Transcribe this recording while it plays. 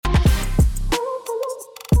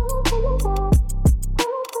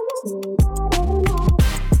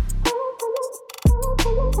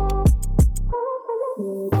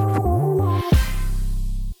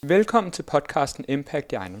Velkommen til podcasten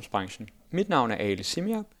Impact i ejendomsbranchen. Mit navn er Ali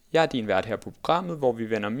Simiab. Jeg er din vært her på programmet, hvor vi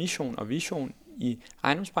vender mission og vision i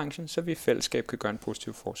ejendomsbranchen, så vi i fællesskab kan gøre en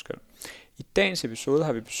positiv forskel. I dagens episode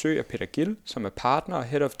har vi besøg af Peter Gill, som er partner og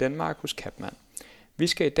head of Denmark hos CapMan. Vi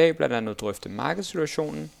skal i dag bl.a. drøfte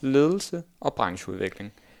markedssituationen, ledelse og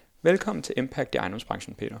brancheudvikling. Velkommen til Impact i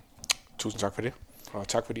ejendomsbranchen, Peter. Tusind tak for det, og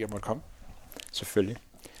tak fordi jeg måtte komme. Selvfølgelig.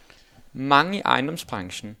 Mange i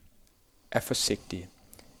ejendomsbranchen er forsigtige.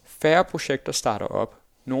 Færre projekter starter op,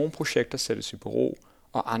 nogle projekter sættes i bero,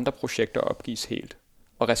 og andre projekter opgives helt.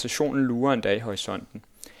 Og recessionen lurer endda i horisonten.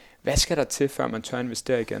 Hvad skal der til, før man tør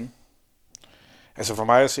investere igen? Altså for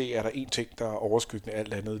mig at se, er der én ting, der er overskyggende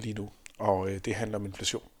alt andet lige nu, og det handler om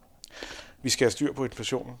inflation. Vi skal have styr på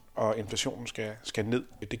inflationen, og inflationen skal ned.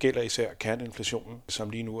 Det gælder især kerneinflationen, som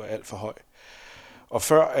lige nu er alt for høj. Og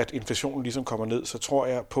før at inflationen ligesom kommer ned, så tror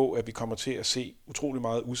jeg på, at vi kommer til at se utrolig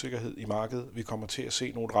meget usikkerhed i markedet. Vi kommer til at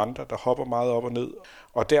se nogle renter, der hopper meget op og ned,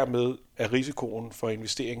 og dermed er risikoen for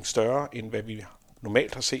investering større, end hvad vi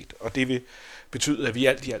normalt har set. Og det vil betyde, at vi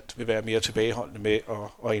alt i alt vil være mere tilbageholdende med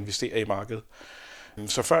at investere i markedet.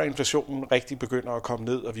 Så før inflationen rigtig begynder at komme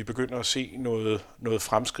ned, og vi begynder at se noget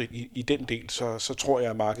fremskridt i den del, så tror jeg,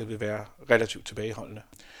 at markedet vil være relativt tilbageholdende.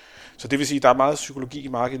 Så det vil sige, at der er meget psykologi i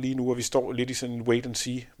markedet lige nu, og vi står lidt i sådan en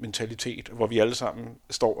wait-and-see-mentalitet, hvor vi alle sammen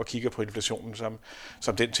står og kigger på inflationen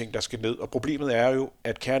som den ting, der skal ned. Og problemet er jo,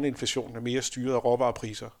 at kerneinflationen er mere styret af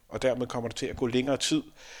råvarepriser, og dermed kommer det til at gå længere tid,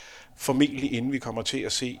 formentlig inden vi kommer til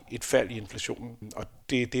at se et fald i inflationen. Og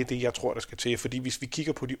det er det, jeg tror, der skal til. Fordi hvis vi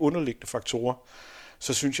kigger på de underliggende faktorer,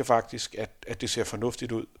 så synes jeg faktisk, at det ser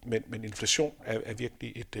fornuftigt ud. Men inflation er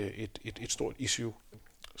virkelig et stort issue,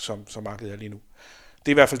 som markedet er lige nu. Det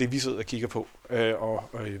er i hvert fald det, vi sidder og kigger på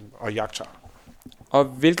og jagter. Og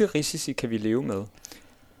hvilke risici kan vi leve med?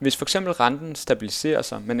 Hvis for eksempel renten stabiliserer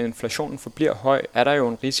sig, men inflationen forbliver høj, er der jo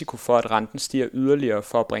en risiko for, at renten stiger yderligere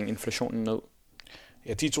for at bringe inflationen ned.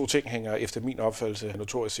 Ja, de to ting hænger efter min opfattelse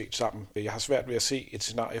notorisk set sammen. Jeg har svært ved at se et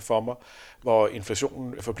scenarie for mig, hvor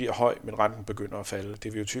inflationen forbliver høj, men renten begynder at falde.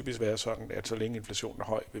 Det vil jo typisk være sådan, at så længe inflationen er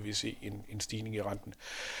høj, vil vi se en stigning i renten.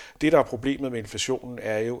 Det, der er problemet med inflationen,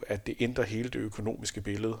 er jo, at det ændrer hele det økonomiske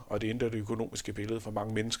billede, og det ændrer det økonomiske billede for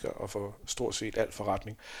mange mennesker og for stort set al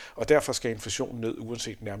forretning. Og derfor skal inflationen ned,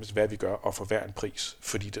 uanset nærmest hvad vi gør, og for hver en pris,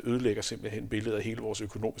 fordi det ødelægger simpelthen billedet af hele vores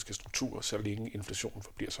økonomiske struktur, så længe inflationen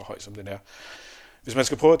forbliver så høj, som den er. Hvis man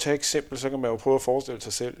skal prøve at tage et eksempel, så kan man jo prøve at forestille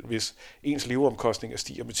sig selv, hvis ens leveomkostninger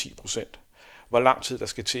stiger med 10%, hvor lang tid der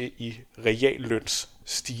skal til i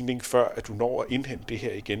reallønsstigning, før at du når at indhente det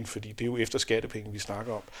her igen, fordi det er jo efter skattepenge, vi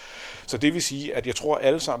snakker om. Så det vil sige, at jeg tror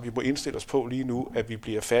alle sammen, vi må indstille os på lige nu, at vi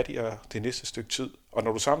bliver fattigere det næste stykke tid. Og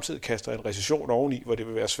når du samtidig kaster en recession oveni, hvor det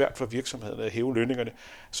vil være svært for virksomhederne at hæve lønningerne,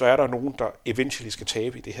 så er der nogen, der eventually skal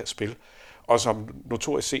tabe i det her spil, og som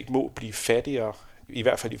notorisk set må blive fattigere, i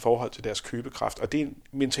hvert fald i forhold til deres købekraft. Og det er en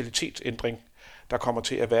mentalitetsændring, der kommer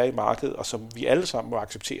til at være i markedet, og som vi alle sammen må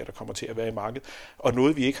acceptere, der kommer til at være i markedet. Og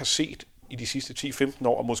noget, vi ikke har set i de sidste 10-15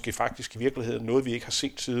 år, og måske faktisk i virkeligheden noget, vi ikke har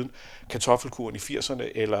set siden kartoffelkuren i 80'erne,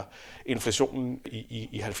 eller inflationen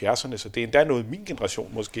i 70'erne. Så det er endda noget, min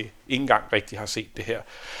generation måske ikke engang rigtig har set det her.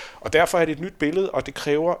 Og derfor er det et nyt billede, og det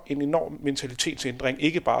kræver en enorm mentalitetsændring,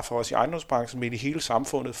 ikke bare for os i ejendomsbranchen, men i hele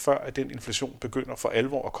samfundet, før at den inflation begynder for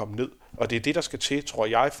alvor at komme ned. Og det er det, der skal til, tror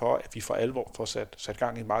jeg, for at vi for alvor får sat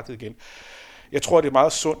gang i markedet igen. Jeg tror, det er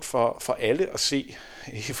meget sundt for alle at se,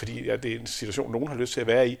 ikke fordi det er en situation, nogen har lyst til at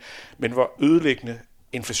være i, men hvor ødelæggende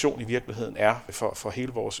inflation i virkeligheden er for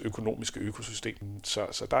hele vores økonomiske økosystem.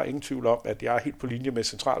 Så der er ingen tvivl om, at jeg er helt på linje med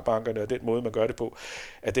centralbankerne og den måde, man gør det på,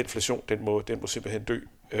 at den inflation, den må simpelthen dø,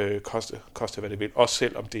 koste hvad det vil, også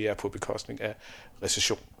selvom det er på bekostning af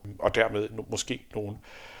recession, og dermed måske nogle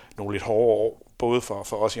lidt hårde år, både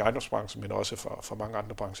for os i ejendomsbranchen, men også for mange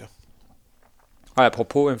andre brancher. Og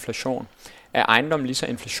apropos inflation, er ejendomme lige så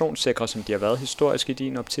inflationssikre, som de har været historisk i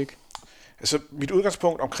din optik? Altså, mit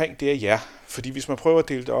udgangspunkt omkring det er ja. Fordi hvis man prøver at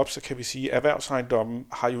dele det op, så kan vi sige, at erhvervsejendommen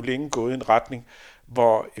har jo længe gået i en retning,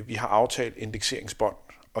 hvor vi har aftalt indekseringsbånd,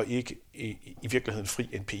 og ikke i virkeligheden fri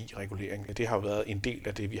NPI-regulering. Det har jo været en del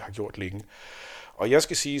af det, vi har gjort længe. Og jeg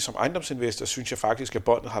skal sige, som ejendomsinvestor, synes jeg faktisk, at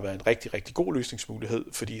båndet har været en rigtig, rigtig god løsningsmulighed,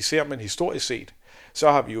 fordi ser man historisk set,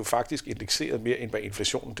 så har vi jo faktisk indekseret mere, end hvad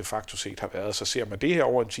inflationen de facto set har været. Så ser man det her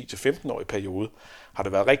over en 10-15-årig periode, har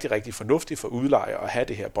det været rigtig, rigtig fornuftigt for udlejere at have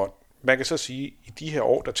det her bånd. Man kan så sige, at i de her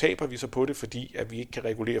år, der taber vi så på det, fordi at vi ikke kan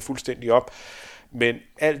regulere fuldstændig op. Men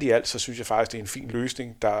alt i alt, så synes jeg faktisk, det er en fin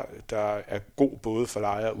løsning, der er god både for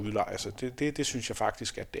lejer og udlejer. Så det synes jeg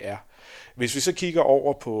faktisk, at det er. Hvis vi så kigger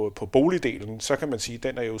over på boligdelen, så kan man sige, at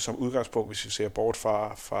den er jo som udgangspunkt, hvis vi ser bort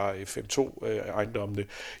fra 5.2 ejendommene,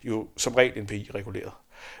 jo som regel NPI-reguleret.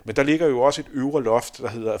 Men der ligger jo også et øvre loft, der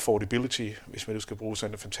hedder affordability, hvis man nu skal bruge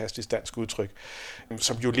sådan et fantastisk dansk udtryk,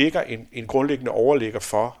 som jo ligger en grundlæggende overligger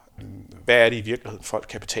for, hvad er det i virkeligheden folk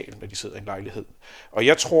kan betale, når de sidder i en lejlighed. Og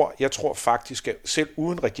jeg tror faktisk, at selv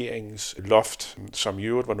uden regeringens loft, som i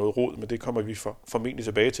øvrigt var noget rod, men det kommer vi formentlig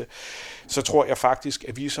tilbage til, så tror jeg faktisk,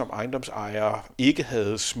 at vi som ejendomsejere ikke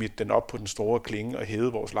havde smidt den op på den store klinge og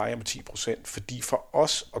hævet vores leje med 10%, fordi for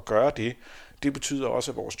os at gøre det betyder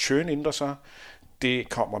også, at vores churn ændrer sig. Det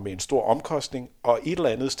kommer med en stor omkostning, og et eller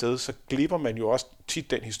andet sted, så glipper man jo også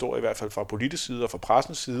tit den historie, i hvert fald fra politisk side og fra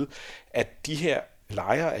pressens side, at de her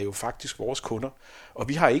lejere er jo faktisk vores kunder, og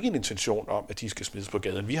vi har ikke en intention om, at de skal smides på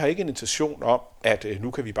gaden. Vi har ikke en intention om, at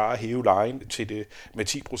nu kan vi bare hæve lejen til det med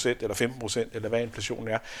 10% eller 15%, eller hvad inflationen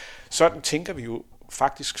er. Sådan tænker vi jo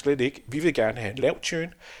faktisk slet ikke. Vi vil gerne have en lav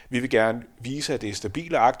churn. Vi vil gerne vise, at det er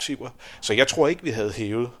stabile aktiver. Så jeg tror ikke, vi havde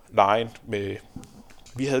hævet lejen med...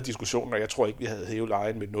 Vi havde diskussioner, og jeg tror ikke, vi havde hævet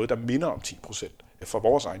lejen med noget, der minder om 10%. For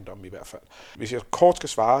vores ejendom i hvert fald. Hvis jeg kort skal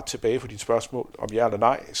svare tilbage på dit spørgsmål om ja eller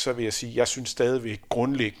nej, så vil jeg sige, at jeg synes stadigvæk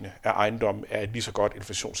grundlæggende, at ejendommen er et lige så godt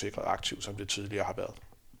inflationssikret aktiv, som det tidligere har været.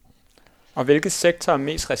 Og hvilke sektorer er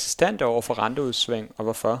mest resistente over for renteudsving, og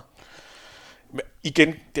hvorfor? Men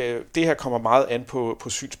igen, det her kommer meget an på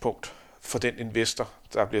synspunkt for den investor,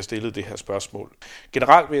 der bliver stillet det her spørgsmål.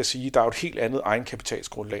 Generelt vil jeg sige, at der er et helt andet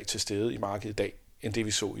egenkapitalsgrundlag til stede i markedet i dag, end det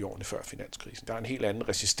vi så i årene før finanskrisen. Der er en helt anden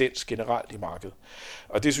resistens generelt i markedet.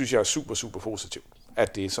 Og det synes jeg er super, super positivt,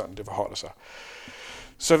 at det er sådan, det forholder sig.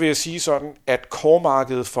 Så vil jeg sige sådan, at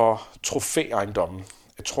core-markedet for trofæejendommen,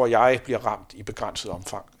 tror jeg, bliver ramt i begrænset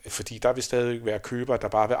omfang. Fordi der vil stadig være købere, der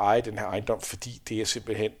bare vil eje den her ejendom, fordi det er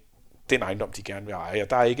simpelthen den ejendom, de gerne vil eje. Og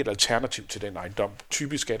der er ikke et alternativ til den ejendom.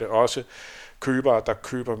 Typisk er det også købere, der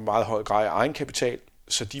køber med meget høj grad af egenkapital,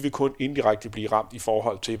 så de vil kun indirekte blive ramt i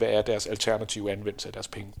forhold til, hvad er deres alternative anvendelse af deres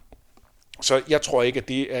penge. Så jeg tror ikke, at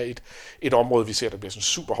det er et område, vi ser, der bliver sådan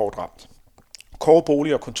super hårdt ramt. Core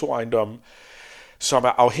bolig- og kontorejendomme, som er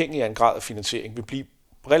afhængige af en grad af finansiering, vil blive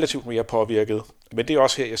relativt mere påvirket. Men det er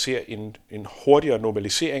også her, jeg ser en hurtigere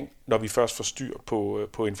normalisering, når vi først får styr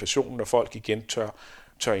på inflationen, og folk igen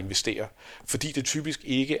tør investere. Fordi det typisk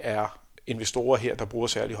ikke er investorer her, der bruger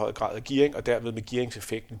særlig høj grad af gearing, og derved med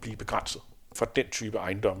gearingseffekten blive begrænset for den type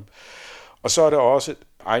ejendomme. Og så er der også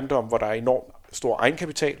ejendomme, hvor der er enormt stor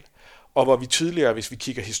egenkapital, og hvor vi tidligere, hvis vi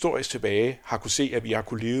kigger historisk tilbage, har kunne se, at vi har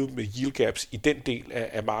kunne leve med yield gaps i den del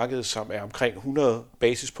af markedet, som er omkring 100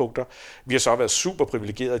 basispunkter. Vi har så været super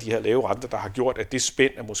privilegerede af de her lave renter, der har gjort, at det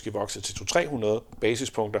spænd er måske vokset til 200-300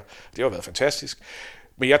 basispunkter. Det har været fantastisk.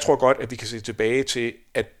 Men jeg tror godt, at vi kan se tilbage til,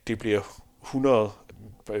 at det bliver 100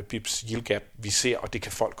 bips yield gap, vi ser, og det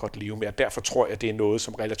kan folk godt leve med, og derfor tror jeg, at det er noget,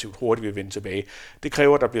 som relativt hurtigt vil vende tilbage. Det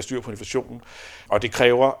kræver, at der bliver styr på inflationen, og det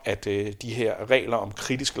kræver, at de her regler om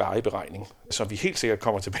kritisk lejeberegning, som vi helt sikkert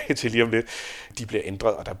kommer tilbage til lige om lidt, de bliver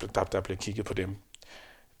ændret, og der bliver kigget på dem.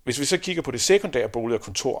 Hvis vi så kigger på det sekundære bolig- og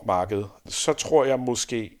kontormarked, så tror jeg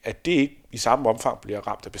måske, at det ikke i samme omfang bliver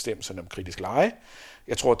ramt af bestemmelserne om kritisk leje.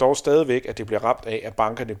 Jeg tror dog stadigvæk, at det bliver ramt af, at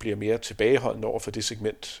bankerne bliver mere tilbageholdende over for det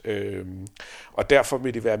segment. Og derfor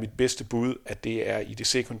vil det være mit bedste bud, at det er i det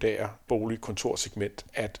sekundære bolig-kontorsegment,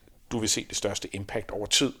 at du vil se det største impact over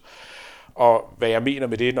tid. Og hvad jeg mener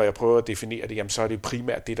med det, når jeg prøver at definere det, jamen, så er det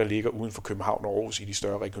primært det, der ligger uden for København og Aarhus i de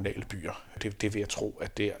større regionale byer. Det vil jeg tro,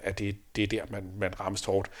 at det er der, man rammes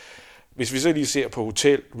hårdt. Hvis vi så lige ser på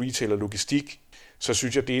hotel, retail og logistik, så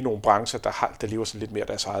synes jeg, det er nogle brancher, der lever sådan lidt mere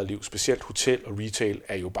deres eget liv. Specielt hotel og retail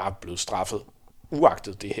er jo bare blevet straffet,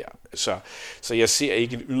 uagtet det her. Så jeg ser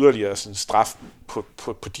ikke en yderligere sådan straf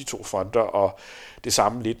på de to fronter, og det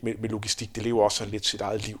samme lidt med logistik. Det lever også lidt sit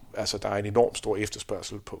eget liv. Altså, der er en enorm stor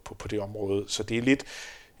efterspørgsel på det område. Så det er lidt,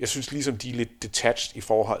 jeg synes ligesom, de er lidt detached i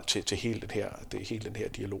forhold til hele den her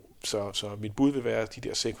dialog. Så mit bud vil være de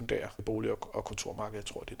der sekundære bolig- og kontormarkeder. Jeg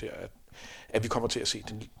tror, det er der, at vi kommer til at se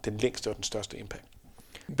den længste og den største impact.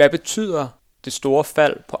 Hvad betyder det store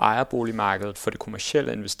fald på ejerboligmarkedet for det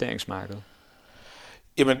kommercielle investeringsmarked?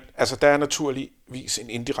 Jamen, altså der er naturligvis en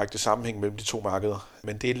indirekte sammenhæng mellem de to markeder,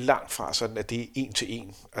 men det er langt fra sådan, at det er en til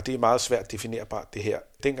en, og det er meget svært definerbart det her.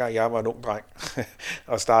 Dengang jeg var en ung dreng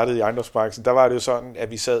og startede i ejendomsbranchen, der var det jo sådan,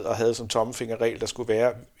 at vi sad og havde som tommelfingerregel, der skulle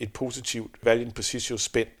være et positivt value in position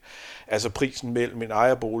spænd. Altså prisen mellem en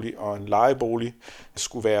ejerbolig og en lejebolig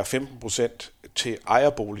skulle være 15% til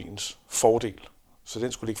ejerboligens fordel. Så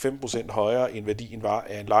den skulle ligge 15% højere, end værdien var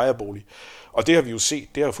af en lejebolig. Og det har vi jo set,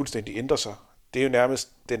 det har jo fuldstændig ændret sig. Det er jo nærmest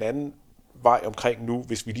den anden vej omkring nu,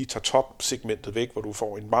 hvis vi lige tager topsegmentet væk, hvor du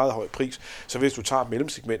får en meget høj pris. Så hvis du tager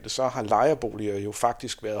mellemsegmentet, så har lejerboliger jo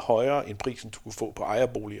faktisk været højere end prisen, du kunne få på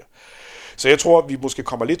ejerboliger. Så jeg tror, vi måske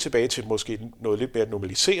kommer lidt tilbage til måske noget lidt mere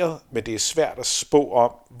normaliseret, men det er svært at spå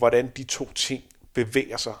om, hvordan de to ting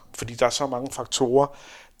bevæger sig, fordi der er så mange faktorer,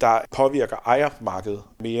 der påvirker ejermarkedet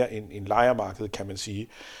mere end lejermarkedet, kan man sige.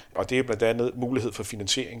 Og det er blandt andet mulighed for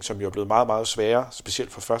finansiering, som jo er blevet meget, meget sværere,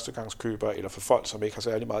 specielt for førstegangskøbere eller for folk, som ikke har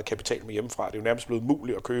særlig meget kapital med hjemmefra. Det er jo nærmest blevet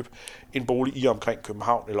muligt at købe en bolig i omkring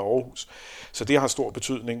København eller Aarhus. Så det har stor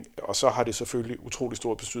betydning, og så har det selvfølgelig utrolig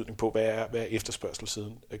stor betydning på, hvad er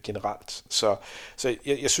efterspørgselssiden generelt. Så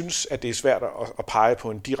jeg synes, at det er svært at pege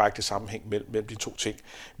på en direkte sammenhæng mellem de to ting.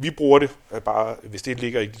 Vi bruger det, bare hvis det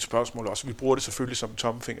ligger i dit spørgsmål også, vi bruger det selvfølgelig som en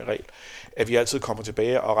tommelfingerregel, at vi altid kommer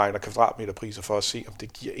tilbage og regner kvadratmeterpriser for at se, om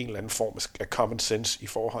det giver en eller anden form af common sense i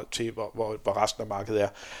forhold til, hvor resten af markedet er.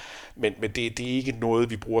 Men det er ikke noget,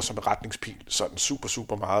 vi bruger som en retningspil sådan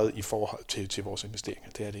super meget i forhold til vores investeringer.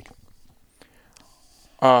 Det er det ikke.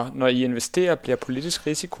 Og når I investerer, bliver politisk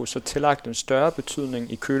risiko så tillagt en større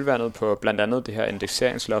betydning i kølvandet på blandt andet det her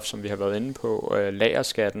indekseringsloft, som vi har været inde på,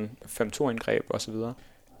 lagerskatten, 5.2-indgreb osv.?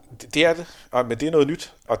 Det er det, men det er noget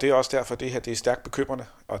nyt, og det er også derfor, det her det er stærkt bekymrende.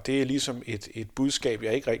 Og det er ligesom et budskab,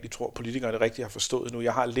 jeg ikke rigtig tror, politikerne rigtig har forstået nu.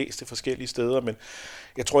 Jeg har læst det forskellige steder, men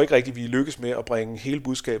jeg tror ikke rigtig, vi lykkes med at bringe hele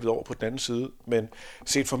budskabet over på den anden side. Men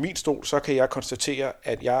set fra min stol, så kan jeg konstatere,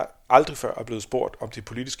 at jeg aldrig før er blevet spurgt om det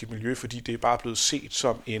politiske miljø, fordi det er bare blevet set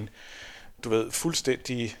som en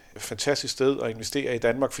fuldstændig fantastisk sted at investere i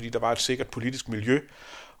Danmark, fordi der var et sikkert politisk miljø.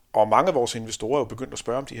 Og mange af vores investorer er jo begyndt at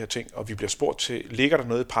spørge om de her ting, og vi bliver spurgt til, ligger der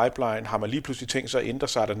noget i pipeline? Har man lige pludselig tænkt sig at ændre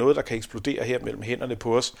sig? Er der noget, der kan eksplodere her mellem hænderne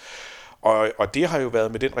på os? Og det har jo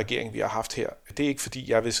været med den regering, vi har haft her. Det er ikke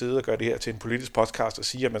fordi, jeg vil sidde og gøre det her til en politisk podcast og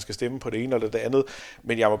sige, at man skal stemme på det ene eller det andet.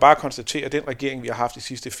 Men jeg må bare konstatere, at den regering, vi har haft de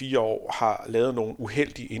sidste 4 år, har lavet nogle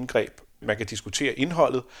uheldige indgreb. Man kan diskutere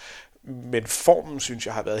indholdet, men formen, synes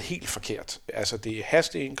jeg, har været helt forkert. Altså, det er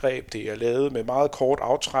hasteindgreb, det er lavet med meget kort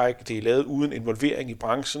aftræk, det er lavet uden involvering i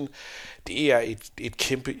branchen. Det er et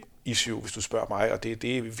kæmpe issue, hvis du spørger mig, og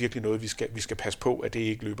det er virkelig noget, vi skal passe på, at det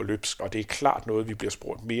ikke løber løbsk, og det er klart noget, vi bliver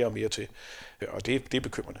spurgt mere og mere til, og det er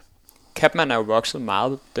bekymrende. CapMan er jo vokset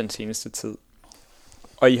meget den seneste tid,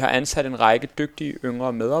 og I har ansat en række dygtige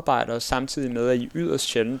yngre medarbejdere, samtidig med, at I yderst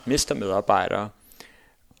sjældent mister medarbejdere.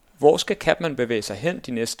 Hvor skal CapMan bevæge sig hen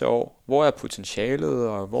de næste år? Hvor er potentialet,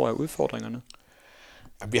 og hvor er udfordringerne?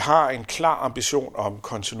 Vi har en klar ambition om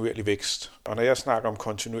kontinuerlig vækst. Og når jeg snakker om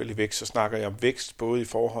kontinuerlig vækst, så snakker jeg om vækst både i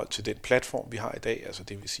forhold til den platform, vi har i dag, altså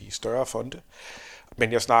det vil sige større fonde,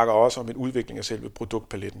 men jeg snakker også om en udvikling af selve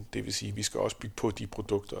produktpaletten. Det vil sige, at vi skal også bygge på de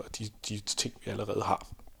produkter og de ting, vi allerede har.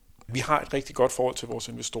 Vi har et rigtig godt forhold til vores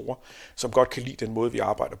investorer, som godt kan lide den måde, vi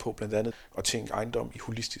arbejder på, blandt andet at tænke ejendom i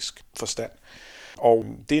holistisk forstand. Og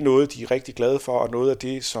det er noget, de er rigtig glade for, og noget af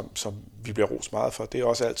det, som vi bliver rost meget for, det er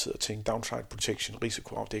også altid at tænke downside protection,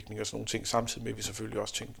 risikoafdækning og sådan nogle ting, samtidig med, at vi selvfølgelig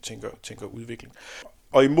også tænker udvikling.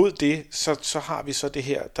 Og imod det, så har vi så det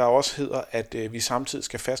her, der også hedder, at vi samtidig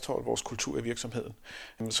skal fastholde vores kultur i virksomheden.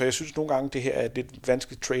 Så jeg synes nogle gange, det her er et lidt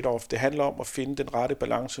vanskeligt trade-off. Det handler om at finde den rette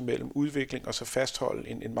balance mellem udvikling og så fastholde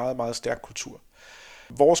en meget, meget stærk kultur.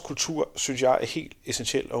 Vores kultur, synes jeg, er helt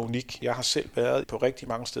essentiel og unik. Jeg har selv været på rigtig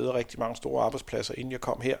mange steder, rigtig mange store arbejdspladser, inden jeg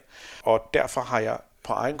kom her. Og derfor har jeg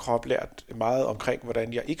på egen krop lært meget omkring,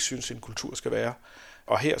 hvordan jeg ikke synes, en kultur skal være.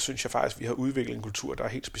 Og her synes jeg faktisk, at vi har udviklet en kultur, der er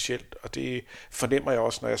helt specielt. Og det fornemmer jeg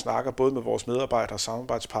også, når jeg snakker både med vores medarbejdere og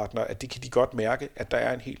samarbejdspartnere, at det kan de godt mærke, at der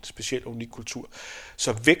er en helt speciel og unik kultur.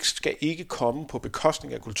 Så vækst skal ikke komme på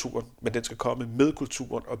bekostning af kulturen, men den skal komme med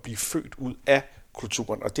kulturen og blive født ud af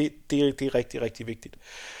kulturen, og det er rigtig, rigtig vigtigt.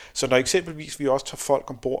 Så når eksempelvis vi også tager folk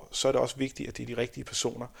ombord, så er det også vigtigt, at det er de rigtige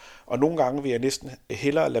personer. Og nogle gange vil jeg næsten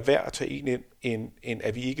hellere lade være at tage en ind, end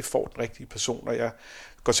at vi ikke får den rigtige person. Og jeg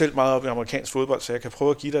går selv meget op i amerikansk fodbold, så jeg kan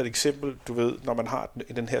prøve at give dig et eksempel. Du ved, når man har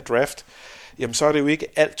den her draft, jamen så er det jo ikke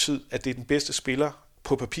altid, at det er den bedste spiller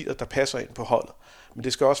på papiret, der passer ind på holdet. Men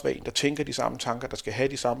det skal også være en, der tænker de samme tanker, der skal have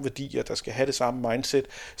de samme værdier, der skal have det samme mindset,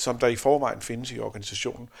 som der i forvejen findes i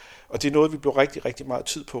organisationen. Og det er noget, vi bruger rigtig, rigtig meget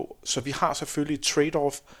tid på. Så vi har selvfølgelig et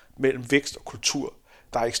trade-off mellem vækst og kultur,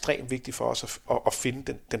 der er ekstremt vigtigt for os at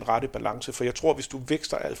finde den rette balance. For jeg tror, hvis du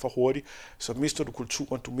vækster alt for hurtigt, så mister du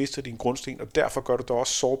kulturen, du mister din grundsten, og derfor gør du dig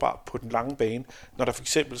også sårbar på den lange bane, når der for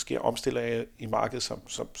eksempel sker omstillinger i markedet,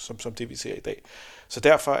 som det vi ser i dag. Så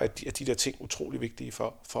derfor er de der ting utrolig vigtige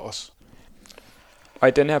for os. Og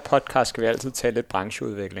i den her podcast skal vi altid tale lidt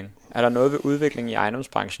brancheudvikling. Er der noget ved udviklingen i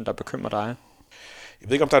ejendomsbranchen, der bekymrer dig? Jeg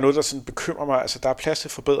ved ikke, om der er noget, der sådan bekymrer mig. Altså, der er plads til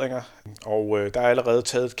forbedringer, og der er allerede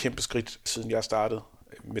taget et kæmpe skridt, siden jeg startede.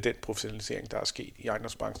 med den professionalisering, der er sket i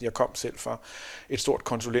ejendomsbranchen. Jeg kom selv fra et stort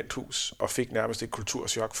konsulenthus og fik nærmest et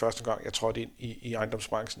kulturschok første gang, jeg trådte ind i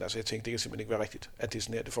ejendomsbranchen. Altså jeg tænkte, det kan simpelthen ikke være rigtigt, at det er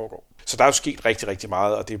sådan her, det foregår. Så der er jo sket rigtig, rigtig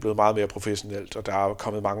meget, og det er blevet meget mere professionelt, og der er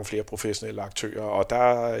kommet mange flere professionelle aktører, og der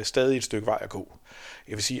er stadig et stykke vej at gå.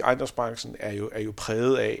 Jeg vil sige, at ejendomsbranchen er jo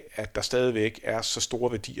præget af, at der stadigvæk er så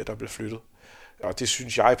store værdier, der bliver flyttet. Og det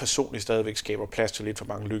synes jeg personligt stadigvæk skaber plads til lidt for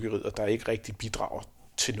mange lykkerider, der ikke rigtig bidrager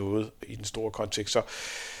til noget i den store kontekst. Så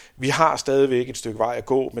vi har stadigvæk et stykke vej at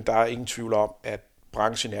gå, men der er ingen tvivl om, at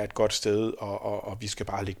branchen er et godt sted, og vi skal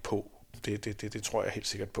bare ligge på. Det tror jeg helt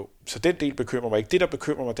sikkert på. Så den del bekymrer mig ikke. Det, der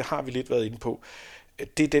bekymrer mig, det har vi lidt været inde på.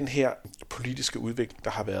 Det er den her politiske udvikling, der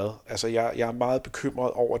har været. Altså jeg er meget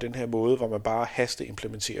bekymret over den her måde, hvor man bare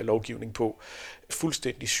hasteimplementerer lovgivning på.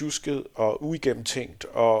 Fuldstændig sjusket og uigennemtænkt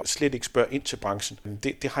og slet ikke spørger ind til branchen.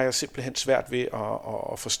 Det har jeg simpelthen svært ved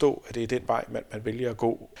at forstå, at det er den vej, man vælger at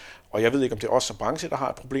gå. Og jeg ved ikke, om det er os som branche, der har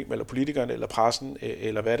et problem, eller politikerne, eller pressen,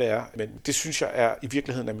 eller hvad det er. Men det synes jeg er i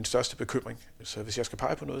virkeligheden er min største bekymring. Så hvis jeg skal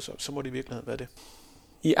pege på noget, så må det i virkeligheden være det.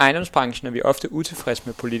 I ejendomsbranchen er vi ofte utilfredse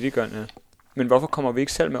med politikerne. Men hvorfor kommer vi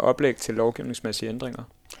ikke selv med oplæg til lovgivningsmæssige ændringer?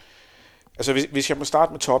 Altså hvis jeg må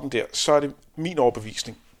starte med toppen der, så er det min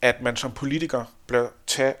overbevisning, at man som politiker bør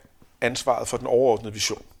tage ansvaret for den overordnede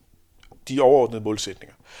vision, de overordnede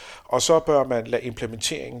målsætninger. Og så bør man lade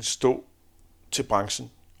implementeringen stå til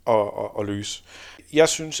branchen og løse. Jeg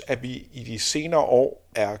synes, at vi i de senere år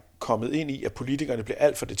er kommet ind i, at politikerne bliver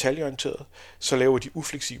alt for detaljeorienterede, så laver de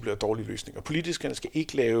ufleksible og dårlige løsninger. Politikerne skal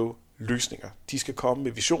ikke lave løsninger. De skal komme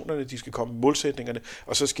med visionerne, de skal komme med målsætningerne,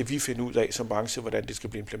 og så skal vi finde ud af som branche, hvordan det skal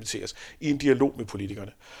blive implementeres i en dialog med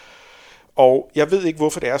politikerne. Og jeg ved ikke,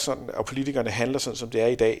 hvorfor det er sådan, at politikerne handler sådan, som det er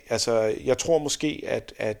i dag. Altså, jeg tror måske,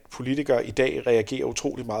 at politikere i dag reagerer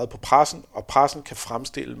utrolig meget på pressen, og pressen kan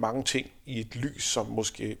fremstille mange ting i et lys, som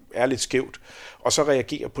måske er lidt skævt, og så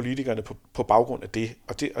reagerer politikerne på baggrund af det.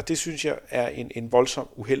 Og det synes jeg er en voldsom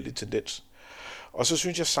uheldig tendens. Og så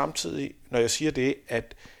synes jeg samtidig, når jeg siger det,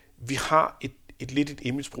 at vi har et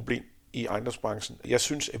imageproblem i ejendomsbranchen. Jeg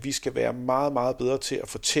synes, at vi skal være meget, meget bedre til at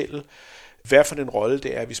fortælle, hvad for en rolle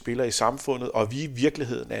det er, vi spiller i samfundet, og vi i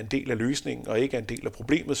virkeligheden er en del af løsningen, og ikke er en del af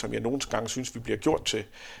problemet, som jeg nogle gange synes, vi bliver gjort til.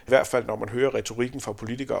 I hvert fald, når man hører retorikken fra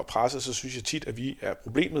politikere og presse, så synes jeg tit, at vi er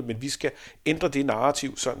problemet, men vi skal ændre det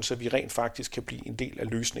narrativ, sådan så vi rent faktisk kan blive en del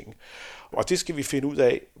af løsningen. Og det skal vi finde ud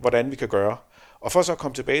af, hvordan vi kan gøre. Og for så at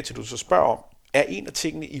komme tilbage til, du så spørger om, er en af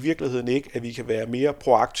tingene i virkeligheden ikke, at vi kan være mere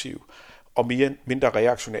proaktive og mindre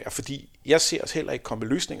reaktionære, fordi jeg ser os heller ikke komme med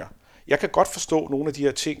løsninger. Jeg kan godt forstå nogle af de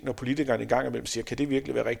her ting, når politikerne en gang imellem siger, kan det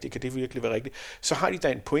virkelig være rigtigt, kan det virkelig være rigtigt, så har de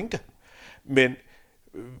da en pointe. Men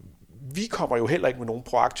vi kommer jo heller ikke med nogle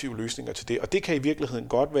proaktive løsninger til det, og det kan i virkeligheden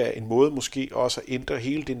godt være en måde måske også at ændre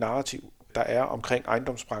hele det narrativ, der er omkring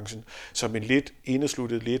ejendomsbranchen, som en lidt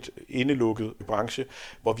indesluttet, lidt indelukket branche,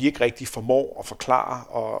 hvor vi ikke rigtig formår at forklare,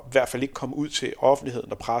 og i hvert fald ikke komme ud til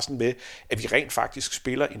offentligheden og pressen med, at vi rent faktisk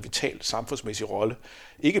spiller en vital samfundsmæssig rolle.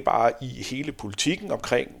 Ikke bare i hele politikken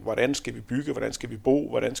omkring, hvordan skal vi bygge, hvordan skal vi bo,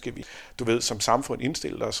 hvordan skal vi, som samfund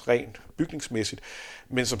indstille os rent bygningsmæssigt,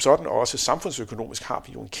 men som sådan også samfundsøkonomisk har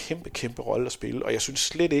vi jo en kæmpe, kæmpe rolle at spille, og jeg synes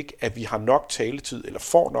slet ikke, at vi har nok taletid, eller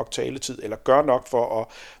får nok taletid, eller gør nok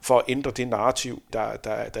for at ændre det narrativ, der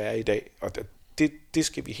er i dag. Og det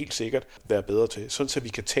skal vi helt sikkert være bedre til, sådan så vi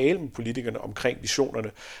kan tale med politikerne omkring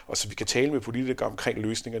visionerne, og så vi kan tale med politikere omkring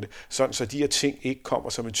løsningerne, sådan så de her ting ikke kommer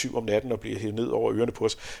som en tyv om natten og bliver hævet ned over ørerne på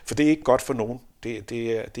os, for det er ikke godt for nogen. Det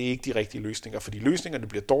er ikke de rigtige løsninger, fordi løsningerne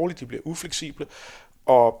bliver dårlige, de bliver ufleksible,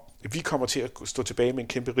 og vi kommer til at stå tilbage med en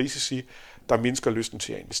kæmpe risici, der mindsker lysten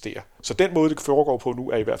til at investere. Så den måde, det foregår på nu,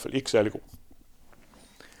 er i hvert fald ikke særlig god.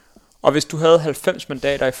 Og hvis du havde 90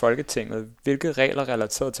 mandater i Folketinget, hvilke regler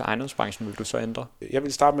relateret til ejendomsbranchen ville du så ændre? Jeg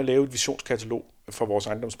vil starte med at lave et visionskatalog for vores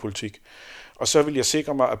ejendomspolitik. Og så vil jeg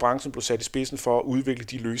sikre mig, at branchen blev sat i spidsen for at udvikle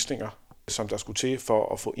de løsninger, som der skulle til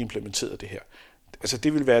for at få implementeret det her. Altså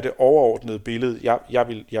det vil være det overordnede billede,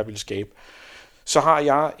 jeg vil skabe. Så har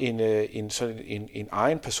jeg en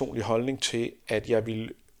egen personlig holdning til, at jeg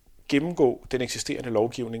vil gennemgå den eksisterende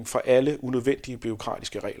lovgivning for alle unødvendige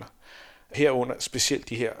bureaukratiske regler. Herunder specielt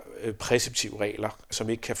de her præceptive regler, som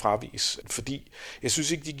ikke kan fraviges. Fordi jeg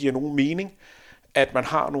synes ikke, de giver nogen mening, at man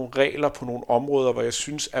har nogle regler på nogle områder, hvor jeg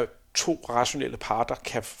synes, at to rationelle parter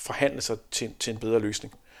kan forhandle sig til en bedre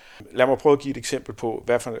løsning. Lad mig prøve at give et eksempel på,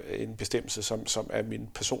 hvad for en bestemmelse, som er min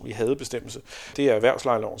personlige hadebestemmelse. Det er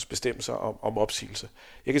erhvervslejelovens bestemmelser om opsigelse.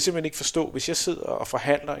 Jeg kan simpelthen ikke forstå, hvis jeg sidder og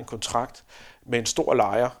forhandler en kontrakt med en stor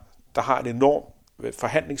lejer, der har en enorm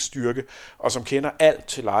forhandlingsstyrke, og som kender alt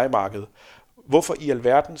til lejemarkedet. Hvorfor i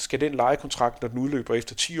alverden skal den lejekontrakt, når den udløber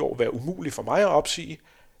efter 10 år, være umulig for mig at opsige,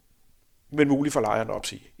 men muligt for lejeren at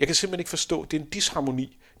opsige. Jeg kan simpelthen ikke forstå, det er en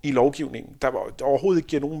disharmoni i lovgivningen, der overhovedet ikke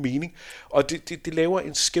giver nogen mening, og det laver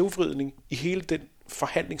en skævvridning i hele den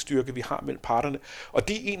forhandlingsstyrke, vi har mellem parterne. Og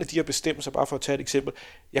det er en af de her bestemmelser, bare for at tage et eksempel.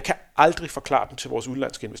 Jeg kan aldrig forklare den til vores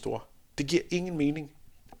udenlandske investorer. Det giver ingen mening,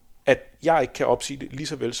 at jeg ikke kan opsige det, lige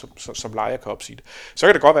så vel som lejer kan opsige det. Så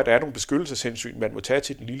kan det godt være, at der er nogle beskyttelseshensyn, man må tage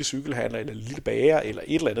til den lille cykelhandler, eller den lille bager, eller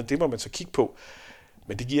et eller andet. Det må man så kigge på.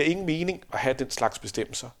 Men det giver ingen mening at have den slags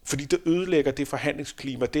bestemmelser, fordi det ødelægger det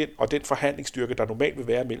forhandlingsklima og den forhandlingsstyrke, der normalt vil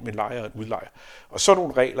være mellem en lejer og en udlejer. Og sådan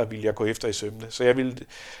nogle regler vil jeg gå efter i sømmene. Så jeg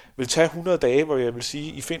vil tage 100 dage, hvor jeg vil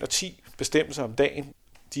sige, I finder 10 bestemmelser om dagen,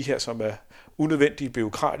 de her, som er unødvendige,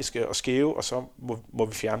 bureaukratiske og skæve, og så må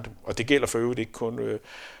vi fjerne dem. Og det gælder for øvrigt ikke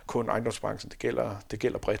kun ejendomsbranchen, det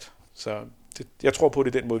gælder bredt. Så jeg tror på, at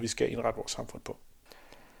det er den måde, vi skal indrette vores samfund på.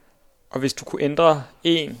 Og hvis du kunne ændre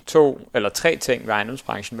 1, 2 eller 3 ting ved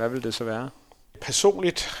ejendomsbranchen, hvad ville det så være?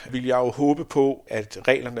 Personligt vil jeg jo håbe på, at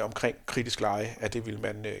reglerne omkring kritisk leje, at det vil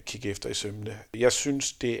man kigge efter i sømmene. Jeg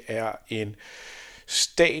synes, det er en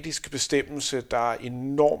statisk bestemmelse, der er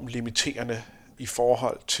enormt limiterende i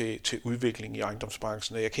forhold til udviklingen i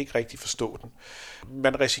ejendomsbranchen, og jeg kan ikke rigtig forstå den.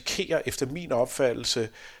 Man risikerer efter min opfattelse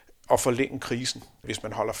at forlænge krisen, hvis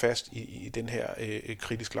man holder fast i den her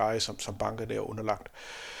kritisk leje, som bankerne er underlagt.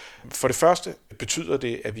 For det første betyder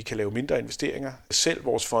det, at vi kan lave mindre investeringer. Selv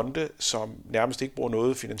vores fonde, som nærmest ikke bruger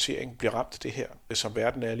noget finansiering, bliver ramt af det her, som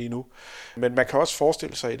verden er lige nu. Men man kan også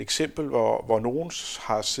forestille sig et eksempel, hvor nogen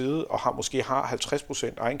har siddet og måske har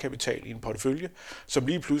 50% egenkapital i en portefølje, som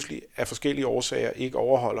lige pludselig af forskellige årsager ikke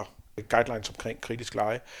overholder guidelines omkring kritisk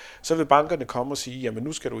leje. Så vil bankerne komme og sige, jamen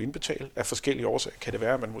nu skal du indbetale. Af forskellige årsager kan det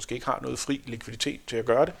være, at man måske ikke har noget fri likviditet til at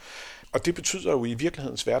gøre det. Og det betyder jo i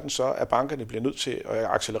virkelighedens verden så, at bankerne bliver nødt til at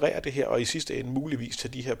accelerere det her, og i sidste ende muligvis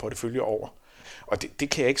tage de her porteføljer over. Og det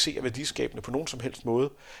kan jeg ikke se af værdiskabende på nogen som helst måde.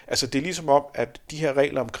 Altså det er ligesom om, at de her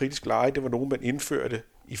regler om kritisk leje, det var nogen, man indførte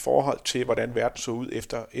i forhold til, hvordan verden så ud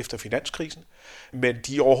efter finanskrisen. Men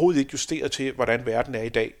de er overhovedet ikke justeret til, hvordan verden er i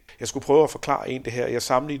dag. Jeg skulle prøve at forklare det her. Jeg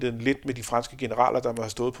sammenlignede den lidt med de franske generaler, der må have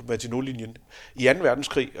stået på Maginot-linjen i 2.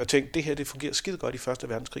 verdenskrig, og tænkte, det her det fungerer skide godt i 1.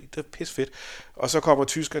 verdenskrig. Det er pisse fedt. Og så kommer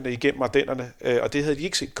tyskerne igennem Ardennerne, og det havde de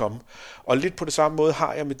ikke set komme. Og lidt på det samme måde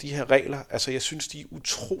har jeg med de her regler. Altså jeg synes, de er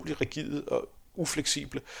utrolig rigide og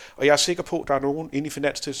ufleksible. Og jeg er sikker på, at der er nogen inde i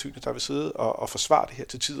Finanstilsynet, der vil sidde og forsvare det her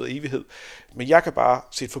til tid og evighed. Men jeg kan bare,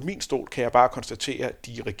 set fra min stol, kan jeg bare konstatere, at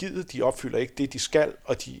de er rigide, de opfylder ikke det, de skal,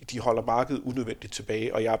 og de holder markedet unødvendigt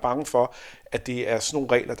tilbage. Og jeg er bange for, at det er sådan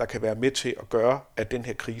nogle regler, der kan være med til at gøre, at den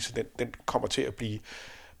her krise, den kommer til at blive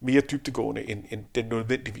mere dybdegående, end den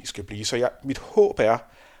nødvendigvis skal blive. Så mit håb er,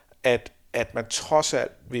 at man trods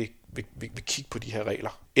alt vil kigge på de her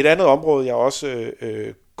regler. Et andet område, jeg også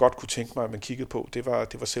godt kunne tænke mig, at man kiggede på, det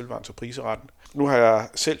var selve entrepriseretten. Nu har jeg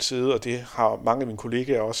selv siddet, og det har mange af mine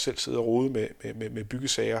kollegaer også selv siddet og rodet med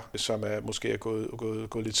byggesager, som måske er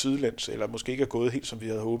gået lidt sidelæns, eller måske ikke er gået helt, som vi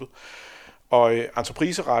havde håbet. Og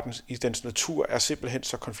entrepriseretten i dens natur er simpelthen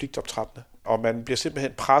så konfliktoptrappende, og man bliver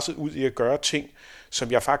simpelthen presset ud i at gøre ting,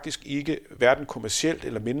 som jeg faktisk ikke hverken kommercielt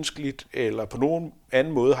eller menneskeligt eller på nogen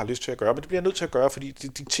anden måde har lyst til at gøre, men det bliver jeg nødt til at gøre, fordi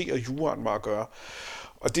det dikterer juraen mig at gøre.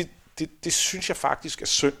 Og det synes jeg faktisk er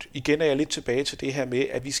synd. Igen er jeg lidt tilbage til det her med,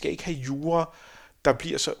 at vi skal ikke have jura, der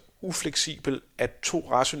bliver så ufleksibel, at 2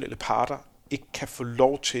 rationelle parter ikke kan få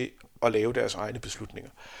lov til at lave deres egne beslutninger.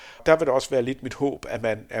 Der vil det også være lidt mit håb, at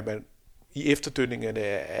man i efterdønningerne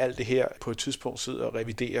af alt det her på et tidspunkt sidder og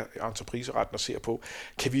reviderer entrepriseretten og ser på,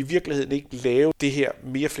 kan vi i virkeligheden ikke lave det her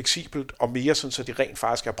mere fleksibelt og mere sådan, så det rent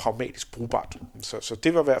faktisk er pragmatisk brugbart. Så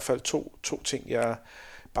det var i hvert fald to ting, jeg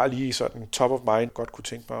bare lige sådan top of mind godt kunne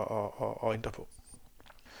tænke mig at ændre på.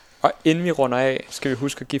 Og inden vi runder af, skal vi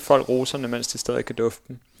huske at give folk roserne, mens de stadig kan dufte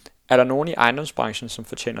dem. Er der nogen i ejendomsbranchen, som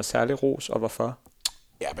fortjener særlig ros, og hvorfor?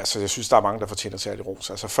 Ja, altså jeg synes, der er mange, der fortjener særlig ros.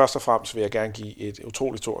 Altså først og fremmest vil jeg gerne give et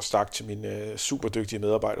utroligt stort tak til mine super dygtige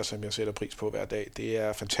medarbejdere, som jeg sætter pris på hver dag. Det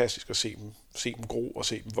er fantastisk at se dem gro og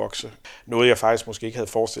se dem vokse. Noget, jeg faktisk måske ikke havde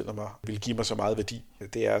forestillet mig, ville give mig så meget værdi,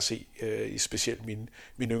 det er at se specielt mine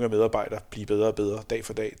yngre medarbejdere blive bedre og bedre dag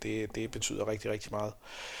for dag. Det betyder rigtig, rigtig meget.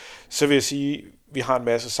 Så vil jeg sige, at vi har en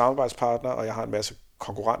masse samarbejdspartnere, og jeg har en masse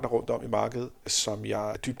konkurrenter rundt om i markedet, som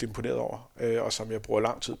jeg er dybt imponeret over, og som jeg bruger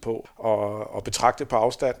lang tid på at betragte på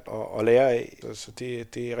afstand og lære af. Så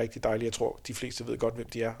det er rigtig dejligt. Jeg tror, de fleste ved godt, hvem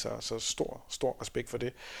de er. Så stor respekt for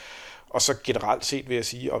det. Og så generelt set vil jeg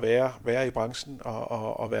sige, at være i branchen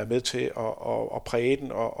og være med til at præge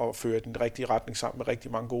den og føre den rigtige retning sammen med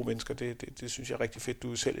rigtig mange gode mennesker, det synes jeg er rigtig fedt.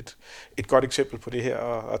 Du er selv et godt eksempel på det her,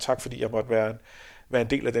 og tak fordi jeg måtte være en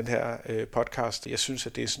del af den her podcast. Jeg synes,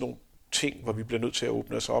 at det er sådan nogle ting, hvor vi bliver nødt til at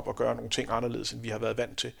åbne os op og gøre nogle ting anderledes, end vi har været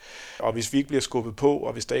vant til. Og hvis vi ikke bliver skubbet på,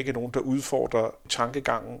 og hvis der ikke er nogen, der udfordrer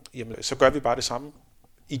tankegangen, jamen, så gør vi bare det samme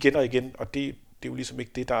igen og igen, og det er jo ligesom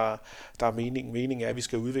ikke det, der er meningen. Meningen er, at vi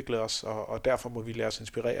skal udvikle os, og derfor må vi lade os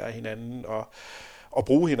inspirere af hinanden og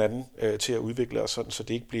bruge hinanden til at udvikle os, sådan, så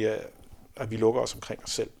det ikke bliver, at vi lukker os omkring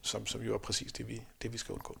os selv, som jo er præcis det, vi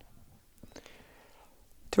skal undgå.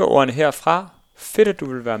 Det var ordene herfra. Fedt, at du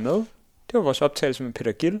vil være med. Det var vores optagelse med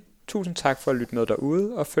Peter Gill. Tusind tak for at lytte med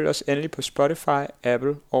derude, og følg os endelig på Spotify,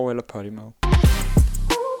 Apple og eller Podimo.